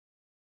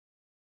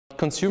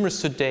Consumers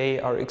today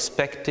are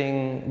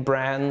expecting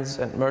brands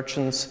and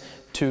merchants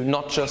to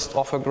not just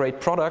offer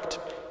great product,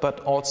 but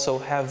also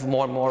have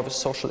more and more of a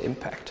social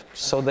impact.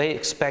 So they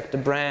expect a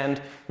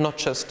brand not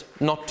just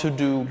not to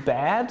do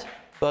bad,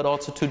 but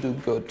also to do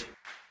good.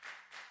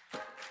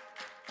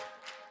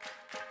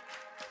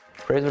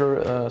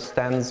 Fraser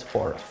stands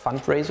for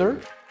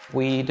fundraiser.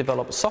 We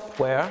develop a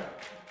software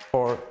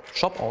for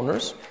shop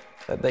owners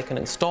that they can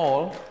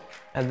install,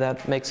 and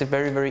that makes it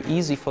very, very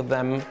easy for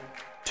them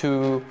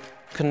to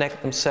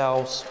connect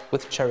themselves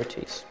with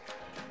charities.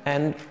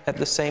 And at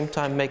the same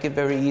time make it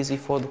very easy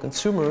for the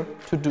consumer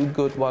to do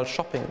good while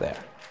shopping there.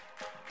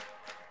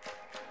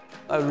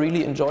 I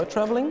really enjoy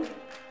traveling,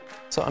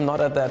 so I'm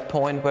not at that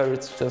point where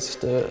it's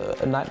just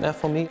a nightmare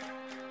for me.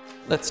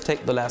 Let's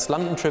take the last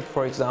London trip,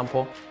 for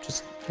example.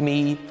 Just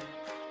me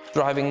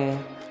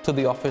driving to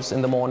the office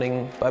in the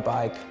morning by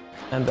bike,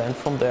 and then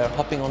from there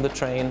hopping on the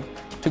train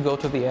to go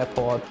to the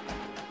airport,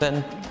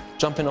 then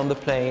jumping on the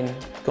plane,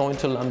 going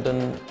to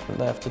London,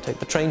 and I have to take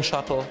the train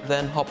shuttle,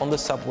 then hop on the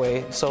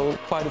subway. So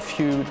quite a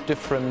few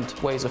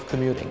different ways of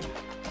commuting.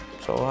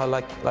 So I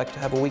like to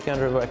have a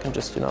weekend where I can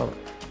just,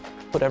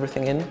 put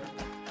everything in,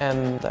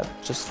 and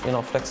that's just,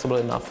 flexible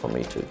enough for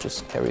me to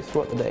just carry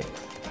throughout the day.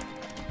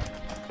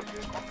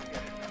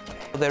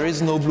 There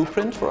is no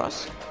blueprint for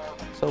us.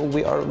 So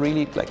we are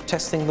really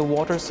testing the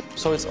waters.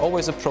 So it's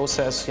always a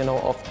process,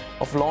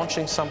 of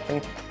launching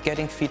something,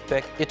 getting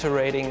feedback,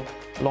 iterating,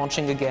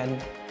 launching again,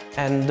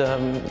 and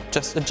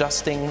just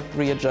adjusting,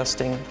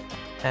 readjusting.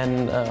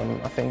 And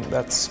I think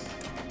that's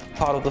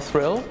part of the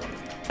thrill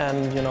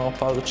and,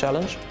 part of the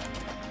challenge.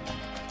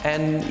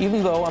 And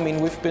even though,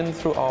 we've been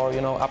through our,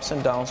 ups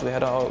and downs, we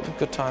had our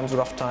good times,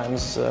 rough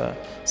times,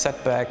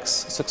 setbacks,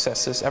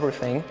 successes,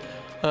 everything.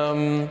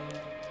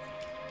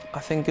 I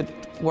think it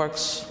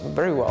works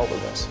very well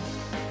with us.